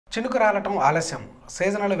చినుకు రాలటం ఆలస్యం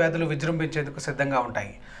సీజనల్ వ్యాధులు విజృంభించేందుకు సిద్ధంగా ఉంటాయి.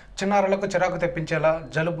 చిన్నారులకు చిరాకు తెప్పించేలా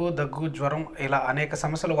జలుబు, దగ్గు, జ్వరం ఇలా అనేక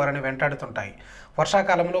సమస్యలు వారిని వెంటాడుతుంటాయి.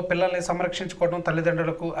 వర్షాకాలంలో పిల్లల్ని సంరక్షించుకోవడం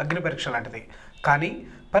తల్లిదండ్రులకు అగ్ని పరీక్ష లాంటిది. కానీ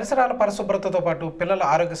పరిసరాల పరిశుభ్రతతో పాటు పిల్లల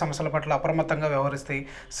ఆరోగ్య సమస్యల పట్ల అప్రమత్తంగా వ్యవహరిస్తే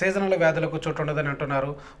సీజనల్ వ్యాధులకు చోటుండదని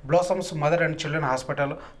అంటున్నారు blossoms mother and children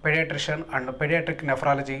hospital paediatrician and paediatric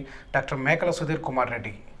nephrology doctor మేకల సుధీర్ కుమార్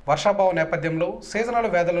రెడ్డి. వర్షాభావ నేపథ్యంలో సీజనల్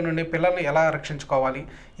వ్యాధుల నుండి పిల్లల్ని ఎలా రక్షించుకోవాలి,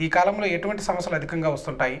 ఈ కాలంలో ఎటువంటి సమస్యలు అధికంగా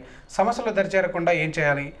వస్తుంటాయి, సమస్యలు దరిచేరకుండా ఏం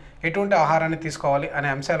చేయాలి, ఎటువంటి ఆహారాన్ని తీసుకోవాలి అనే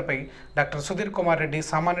అంశాలపై డాక్టర్ సుధీర్ కుమార్ రెడ్డి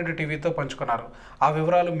సామాన్యుడి టీవీతో పంచుకున్నారు. ఆ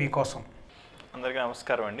వివరాలు మీకోసం. అందరికీ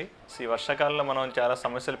నమస్కారం అండి. ఈ వర్షాకాలంలో మనం చాలా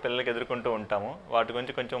సమస్యలు పిల్లలకి ఎదుర్కొంటూ ఉంటాము. వాటి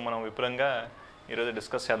గురించి కొంచెం మనం విపులంగా ఈరోజు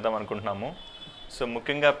డిస్కస్ చేద్దాం అనుకుంటున్నాము.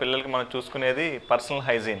 ముఖ్యంగా పిల్లలకి మనం చూసుకునేది పర్సనల్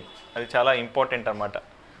హైజీన్, అది చాలా ఇంపార్టెంట్ అన్నమాట.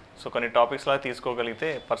 కొన్ని టాపిక్స్లా తీసుకోగలిగితే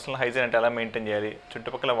పర్సనల్ హైజీన్ అంటే ఎలా మెయింటైన్ చేయాలి,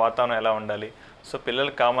 చుట్టుపక్కల వాతావరణం ఎలా ఉండాలి,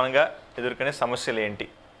 పిల్లలు కామన్గా ఎదుర్కొనే సమస్యలు ఏంటి,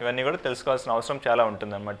 ఇవన్నీ కూడా తెలుసుకోవాల్సిన అవసరం చాలా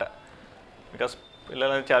ఉంటుందన్నమాట. బికాస్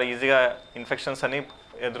పిల్లలు చాలా ఈజీగా ఇన్ఫెక్షన్స్ అని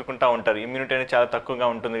ఎదుర్కొంటూ ఉంటారు, ఇమ్యూనిటీ అనేది చాలా తక్కువగా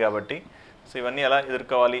ఉంటుంది కాబట్టి ఇవన్నీ ఎలా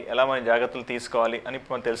ఎదుర్కోవాలి, ఎలా మనం జాగ్రత్తలు తీసుకోవాలి అని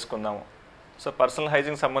మనం తెలుసుకుందాము. పర్సనల్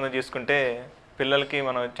హైజీన్కి సంబంధం తీసుకుంటే పిల్లలకి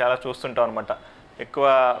మనం చాలా చూస్తుంటాం అనమాట. ఎక్కువ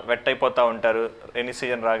వెట్ అయిపోతూ ఉంటారు రెయినీ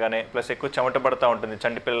సీజన్ రాగానే, ప్లస్ ఎక్కువ చెమట పడుతూ ఉంటుంది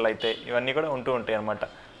చంటి పిల్లలు అయితే, ఇవన్నీ కూడా ఉంటూ ఉంటాయి అన్నమాట.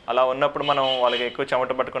 అలా ఉన్నప్పుడు మనం వాళ్ళకి ఎక్కువ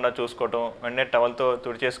చెమట పట్టకుండా చూసుకోవటం, వెంటనే టవల్తో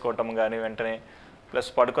తుడిచేసుకోవటం కానీ వెంటనే, ప్లస్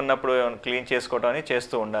పడుకున్నప్పుడు క్లీన్ చేసుకోవటం అని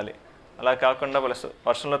చేస్తూ ఉండాలి. అలా కాకుండా ప్లస్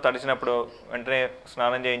వర్షంలో తడిచినప్పుడు వెంటనే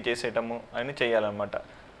స్నానం చేయించేసేయటము అని చేయాలన్నమాట.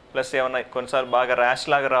 ప్లస్ ఏమన్నా కొన్నిసార్లు బాగా ర్యాష్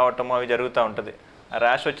లాగా రావటము అవి జరుగుతూ ఉంటుంది. ఆ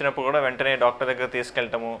ర్యాష్ వచ్చినప్పుడు కూడా వెంటనే డాక్టర్ దగ్గర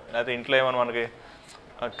తీసుకెళ్ళటము, లేకపోతే ఇంట్లో ఏమైనా మనకి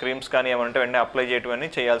క్రీమ్స్ కానీ ఏమంటే వెంటనే అప్లై చేయటం అని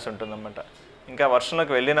చేయాల్సి ఉంటుందన్నమాట. ఇంకా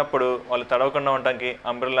వర్షంలోకి వెళ్ళినప్పుడు వాళ్ళు తడవకుండా ఉండడానికి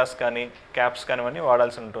అంబ్రెల్లాస్ కానీ క్యాప్స్ కానీ అన్నీ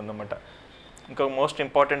వాడాల్సి ఉంటుందన్నమాట. ఇంకొక మోస్ట్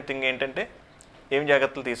ఇంపార్టెంట్ థింగ్ ఏంటంటే ఏం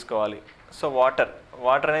జాగ్రత్తలు తీసుకోవాలి.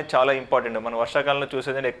 వాటర్ అనేది చాలా ఇంపార్టెంట్. మన వర్షాకాలంలో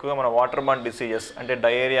చూసేది ఎక్కువ మన వాటర్ బాండ్ డిసీజెస్ అంటే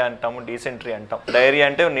డయేరియా అంటాము, డీసెంట్రీ అంటాం. డయేరియా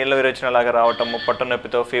అంటే నీళ్ళ విరోచనలాగా రావటము, పొట్ట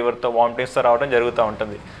నొప్పితో, ఫీవర్తో, వామిటింగ్స్తో రావడం జరుగుతూ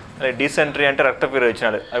ఉంటుంది. అదే డీసెంట్రీ అంటే రక్త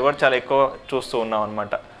విరోచనాలు, అవి కూడా చాలా ఎక్కువ చూస్తూ ఉన్నాం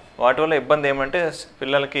అనమాట. వాటి వల్ల ఇబ్బంది ఏమంటే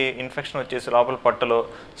పిల్లలకి ఇన్ఫెక్షన్ వచ్చేసి లోపల పొట్టలో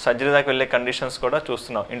సర్జరీ దాకా వెళ్ళే కండిషన్స్ కూడా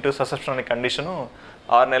చూస్తున్నాం. ఇంటూ ససెప్షన్ అనే కండిషను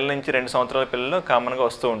 6 నెలల నుంచి 2 సంవత్సరాల పిల్లలు కామన్గా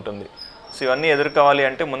వస్తూ ఉంటుంది. ఇవన్నీ ఎదుర్కోవాలి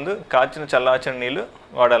అంటే ముందు కాచిన చల్లార్చిన నీళ్ళు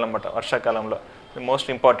వాడాలన్నమాట వర్షాకాలంలో.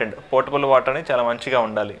 మోస్ట్ ఇంపార్టెంట్ పోర్టబుల్ వాటర్ అనేది చాలా మంచిగా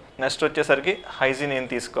ఉండాలి. నెక్స్ట్ వచ్చేసరికి హైజీన్ ఏం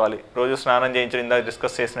తీసుకోవాలి, రోజు స్నానం చేయించడం, ఇందాక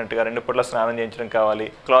డిస్కస్ చేసినట్టుగా 2 పూట్ల స్నానం చేయించడం కావాలి.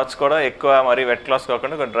 క్లాత్స్ కూడా ఎక్కువ మరి వెట్ క్లాత్స్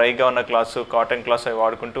కాకుండా డ్రైగా ఉన్న క్లాత్స్, కాటన్ క్లాత్స్ అవి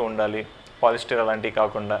వాడుకుంటూ ఉండాలి, పాలిస్టర్ అలాంటివి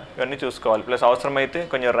కాకుండా. ఇవన్నీ చూసుకోవాలి. ప్లస్ అవసరమైతే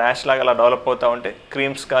కొంచెం ర్యాష్ లాగా అలా డెవలప్ అవుతూ ఉంటే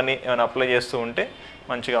క్రీమ్స్ కానీ ఏమైనా అప్లై చేస్తూ ఉంటే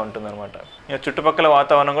మంచిగా ఉంటుందన్నమాట. ఇక చుట్టుపక్కల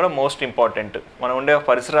వాతావరణం కూడా మోస్ట్ ఇంపార్టెంట్. మనం ఉండే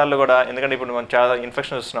పరిసరాల్లో కూడా, ఎందుకంటే ఇప్పుడు మనం చాలా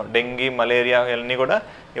ఇన్ఫెక్షన్ వస్తున్నాం, డెంగీ, మలేరియా ఇవన్నీ కూడా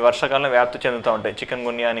ఈ వర్షాకాలంలో వ్యాప్తి చెందుతూ ఉంటాయి, చికెన్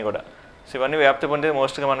గున్యా అని కూడా. ఇవన్నీ వ్యాప్తి పొందే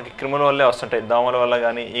మోస్ట్గా మనకి క్రిముల వల్లే వస్తుంటాయి, దోమల వల్ల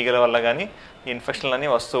కానీ ఈగల వల్ల కానీ ఈ ఇన్ఫెక్షన్లు అన్నీ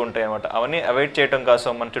వస్తూ ఉంటాయి అన్నమాట. అవన్నీ అవాయిడ్ చేయడం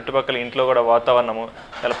కోసం మన చుట్టుపక్కల ఇంట్లో కూడా వాతావరణము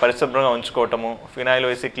చాలా పరిశుభ్రంగా ఉంచుకోవటము, ఫినాయిల్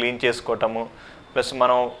వేసి క్లీన్ చేసుకోవటము, ప్లస్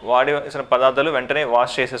మనం వాడిన పదార్థాలు వెంటనే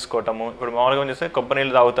వాష్ చేసేసుకోవటము. ఇప్పుడు మామూలుగా చూస్తే కొబ్బరి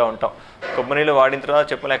నీళ్ళు తాగుతూ ఉంటాం, కొబ్బరి నీళ్ళు వాడిన తర్వాత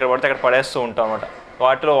చెప్పులు ఎక్కడ పడితే అక్కడ పడేస్తూ ఉంటాం అనమాట.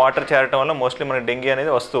 వాటిలో వాటర్ చేరటం వల్ల మోస్ట్లీ మనకి డెంగీ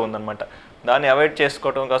అనేది వస్తూ ఉందన్నమాట. దాన్ని అవాయిడ్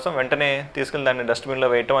చేసుకోవడం కోసం వెంటనే తీసుకెళ్ళి దాన్ని డస్ట్బిన్లో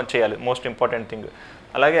వేయటం అని చేయాలి, మోస్ట్ ఇంపార్టెంట్ థింగ్.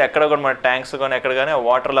 అలాగే ఎక్కడ కూడా మన ట్యాంక్స్ కానీ ఎక్కడ కానీ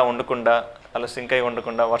వాటర్లా ఉండకుండా, అలా సింక్ అయి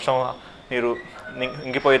ఉండకుండా, వర్షం నీరు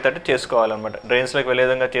ఇంకిపోయేటట్టు చేసుకోవాలన్నమాట. డ్రైన్స్లోకి వెళ్ళే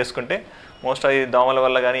విధంగా చేసుకుంటే మోస్ట్ అది దోమల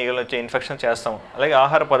వల్ల కానీ ఈగలు వచ్చే ఇన్ఫెక్షన్ చేస్తాము. అలాగే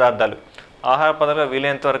ఆహార పదార్థాలు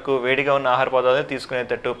వీలైనంత వరకు వేడిగా ఉన్న ఆహార పదార్థాలు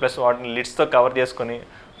తీసుకునేటట్టు, ప్లస్ వాటిని లిడ్స్తో కవర్ చేసుకొని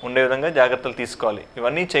ఉండే విధంగా జాగ్రత్తలు తీసుకోవాలి.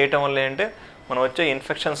 ఇవన్నీ చేయటం వల్ల ఏంటంటే మనం వచ్చే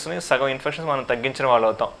ఇన్ఫెక్షన్స్ని సగం ఇన్ఫెక్షన్స్ మనం తగ్గించిన వాళ్ళు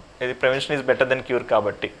అవుతాం. ఇది prevention is better than cure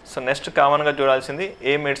కాబట్టి. నెక్స్ట్ కామన్గా చూడాల్సింది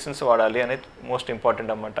ఏ మెడిసిన్స్ వాడాలి అనేది మోస్ట్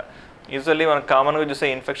ఇంపార్టెంట్ అన్నమాట. యూజువల్లీ మనం కామన్గా చూసే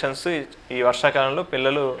ఇన్ఫెక్షన్స్ ఈ వర్షాకాలంలో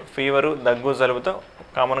పిల్లలు ఫీవరు, దగ్గు, జలుబుతో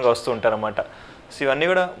కామన్గా వస్తూ ఉంటారన్నమాట. ఇవన్నీ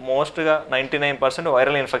కూడా మోస్ట్గా 99%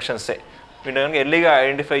 వైరల్ ఇన్ఫెక్షన్సే. వీటి కనుక ఎర్లీగా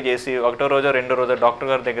ఐడెంటిఫై చేసి 1వ రోజో 2వ రోజో డాక్టర్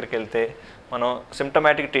గారి దగ్గరికి వెళ్తే మనం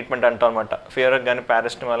సిమ్టమాటిక్ ట్రీట్మెంట్ అంటాం అనమాట. ఫీవర్కి కానీ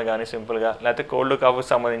పారాసిటమాల్ కానీ సింపుల్గా, లేకపోతే కోల్డ్ కాఫ్కి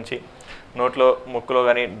సంబంధించి నోట్లో ముక్కులో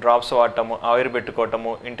కానీ డ్రాప్స్ వాడటము, ఆవిరి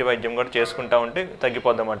పెట్టుకోవటము, ఇంటి వైద్యం కూడా చేసుకుంటూ ఉంటే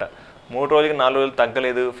తగ్గిపోద్ది అన్నమాట. 3 రోజులకి 4 రోజులు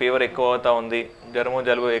తగ్గలేదు, ఫీవర్ ఎక్కువ అవుతూ ఉంది, జ్వరము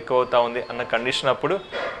జలుబు ఎక్కువ అవుతూ ఉంది అన్న కండిషన్ అప్పుడు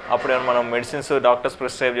మనం మెడిసిన్స్ డాక్టర్స్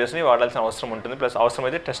ప్రిస్క్రైబ్ చేసి వాడాల్సిన అవసరం ఉంటుంది. ప్లస్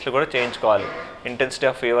అవసరమైతే టెస్టులు కూడా చేయించుకోవాలి, ఇంటెన్సిటీ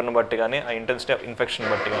ఆఫ్ ఫీవర్ని బట్టి కానీ ఆ ఇంటెన్సిటీ ఆఫ్ ఇన్ఫెక్షన్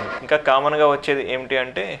బట్టి కానీ. ఇంకా కామన్గా వచ్చేది ఏమిటి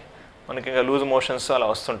అంటే మనకి ఇంకా లూజ్ మోషన్స్ అలా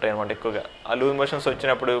వస్తుంటాయి అనమాట. ఎక్కువగా ఆ లూజ్ మోషన్స్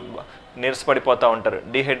వచ్చినప్పుడు నీరసపడిపోతూ ఉంటారు,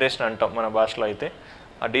 డీహైడ్రేషన్ అంటాం మన భాషలో అయితే.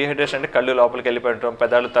 ఆ డీహైడ్రేషన్ అంటే కళ్ళు లోపలికి వెళ్ళిపోవటం,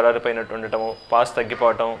 పెదాలు తడారిపోయినట్టు ఉండటము, పాస్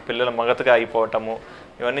తగ్గిపోవటం, పిల్లలు మగతగా అయిపోవటము,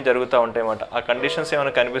 ఇవన్నీ జరుగుతూ ఉంటాయి అన్నమాట. ఆ కండిషన్స్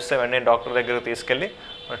ఏమైనా కనిపిస్తే వెంటనే డాక్టర్ దగ్గరకు తీసుకెళ్ళి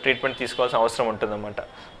ట్రీట్మెంట్ తీసుకోవాల్సిన అవసరం ఉంటుందన్నమాట.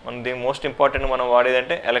 మనం దీని మోస్ట్ ఇంపార్టెంట్ మనం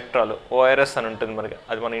వాడేదంటే ఎలక్ట్రాల్ ఓఆర్ఎస్ అని ఉంటుంది మనకి.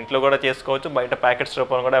 అది మన ఇంట్లో కూడా చేసుకోవచ్చు, బయట ప్యాకెట్స్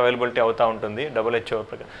రూపంలో కూడా అవైలబిలిటీ అవుతూ ఉంటుంది WHO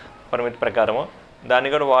పరిమితి ప్రకారము. దాన్ని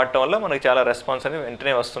కూడా వాడటం వల్ల మనకి చాలా రెస్పాన్స్ అనేది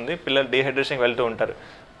వెంటనే వస్తుంది. పిల్లలు డీహైడ్రేషన్కి వెళ్తూ ఉంటారు.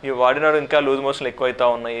 ఈ వాడినాడు ఇంకా లూజ్ మోషన్లు ఎక్కువవుతూ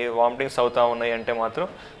ఉన్నాయి, వామిటింగ్స్ అవుతూ ఉన్నాయి అంటే మాత్రం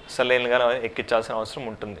సలైన్గా ఎక్కించాల్సిన అవసరం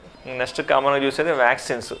ఉంటుంది. నెక్స్ట్ కామన్గా చూసేది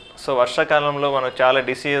వ్యాక్సిన్స్. సో వర్షాకాలంలో మనం చాలా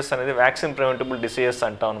డిసీజెస్ అనేది వ్యాక్సిన్ ప్రివెంటబుల్ డిసీజెస్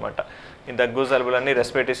అంటాం అనమాట. ఈ దగ్గు జలుబులన్నీ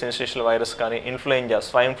రెస్పిరేటరీ సిన్సిషియల్ వైరస్ కానీ, ఇన్ఫ్లుయెంజా,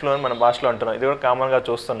 స్వైన్ ఫ్లూ అని మన భాషలో అంటున్నాం. ఇది కూడా కామన్గా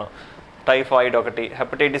చూస్తున్నాం. టైఫాయిడ్ ఒకటి,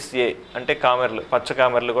 హెపటైటిస్ ఏ అంటే కామెర్లు, పచ్చ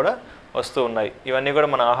కామెర్లు కూడా వస్తూ ఉన్నాయి. ఇవన్నీ కూడా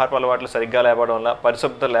మన ఆహారపు అలవాట్లు సరిగ్గా లేకపోవడం వల్ల,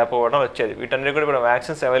 పరిశుభ్రత లేకపోవడం వచ్చేది. వీటన్ని కూడా ఇప్పుడు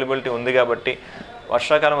వ్యాక్సిన్స్ అవైలబిలిటీ ఉంది కాబట్టి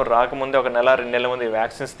వర్షాకాలం రాకముందే 1 నెల 2 నెలల ముందు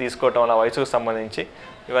వ్యాక్సిన్స్ తీసుకోవటం వల్ల వయసుకు సంబంధించి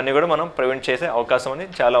ఇవన్నీ కూడా మనం ప్రివెంట్ చేసే అవకాశం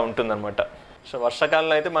అనేది చాలా ఉంటుందన్నమాట. సో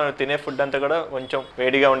వర్షాకాలంలో అయితే మనం తినే ఫుడ్ అంతా కూడా కొంచెం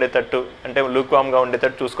వేడిగా ఉండేటట్టు, అంటే లూక్వామ్గా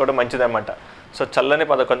ఉండేటట్టు చూసుకోవడం మంచిదన్నమాట. సో చల్లని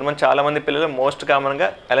కొంతమంది చాలామంది పిల్లలు మోస్ట్ కామన్గా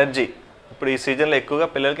ఎలర్జీ, ఇప్పుడు ఈ సీజన్లో ఎక్కువగా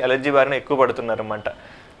పిల్లలకి ఎలర్జీ బారిన ఎక్కువ పడుతున్నారు అన్నమాట.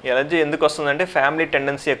 ఈ ఎలర్జీ ఎందుకు వస్తుందంటే ఫ్యామిలీ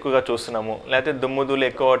టెండెన్సీ ఎక్కువగా చూస్తున్నాము, లేకపోతే దుమ్ముధూలు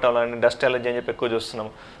ఎక్కువ అవటం వల్ల డస్ట్ ఎలర్జీ అని చెప్పి ఎక్కువ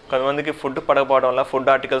చూస్తున్నాము. కొంతమందికి ఫుడ్ పడకపోవడం వల్ల, ఫుడ్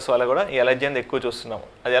ఆర్టికల్స్ వల్ల కూడా ఈ ఎలర్జీ అనేది ఎక్కువ చూస్తున్నాము.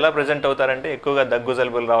 అది ఎలా ప్రజెంట్ అవుతారంటే ఎక్కువగా దగ్గు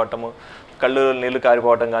జలుబులు రావటము, కళ్ళు నీళ్ళు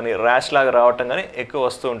కారిపోవటం కానీ, ర్యాష్ లాగా రావటం కానీ ఎక్కువ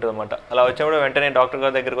వస్తూ ఉంటుంది అన్నమాట. అలా వచ్చినప్పుడు వెంటనే డాక్టర్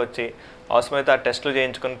గారి దగ్గరికి వచ్చి అవసరమైతే ఆ టెస్టులు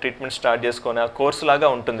చేయించుకొని ట్రీట్మెంట్ స్టార్ట్ చేసుకొని, ఆ కోర్సు లాగా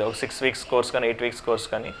ఉంటుంది, ఒక 6 వీక్స్ కోర్స్ కానీ 8 వీక్స్ కోర్స్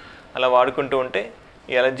కానీ అలా వాడుకుంటూ ఉంటే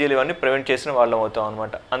ఈ ఎలర్జీలు ఇవన్నీ ప్రివెంట్ చేసిన వాళ్ళం అవుతాం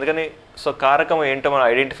అనమాట. అందుకని సో కారకం ఏంటో మనం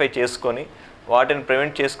ఐడెంటిఫై చేసుకొని వాటిని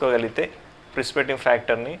ప్రివెంట్ చేసుకోగలిగితే ప్రిసిపిటేటింగ్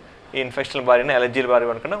ఫ్యాక్టర్ని ఈ ఇన్ఫెక్షన్ బారిన ఎలర్జీల బారి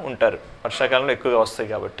పడకుండా ఉంటారు. వర్షాకాలంలో ఎక్కువగా వస్తాయి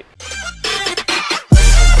కాబట్టి.